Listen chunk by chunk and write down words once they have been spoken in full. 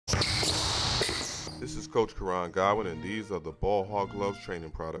This is Coach Karan Godwin, and these are the Ball Hog Gloves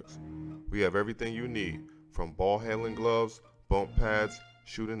training products. We have everything you need, from ball handling gloves, bump pads,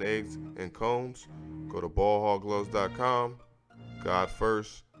 shooting eggs, and cones. Go to ballhoggloves.com. God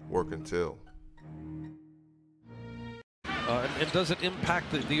first, work until. And does it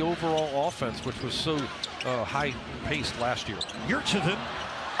impact the overall offense, which was so high-paced last year? Yurtseven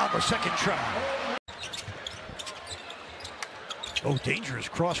on the second try. Oh, dangerous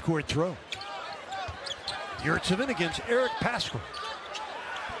cross-court throw. Yurtseven against Eric Pascal.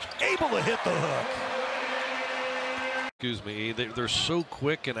 Able to hit the hook. Excuse me, they're so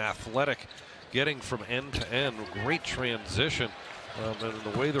quick and athletic, getting from end to end. Great transition, and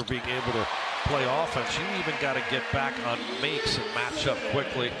the way they're being able to play offense. You even got to get back on makes and match up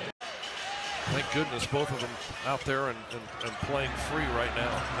quickly. Thank goodness both of them out there and playing free right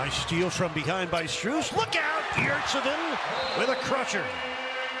now. Nice steal from behind by Strus. Look out! Yurtseven with a crusher.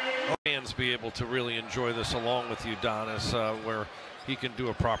 Fans be able to really enjoy this along with Udonis, where he can do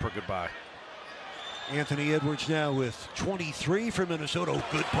a proper goodbye. Anthony Edwards now with 23 for Minnesota.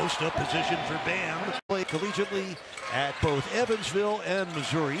 Good post-up position for Bam. Played collegiately at both Evansville and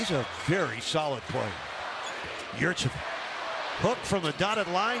Missouri. He's a very solid player. Yurtseven. Hook from the dotted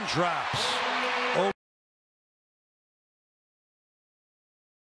line, drops.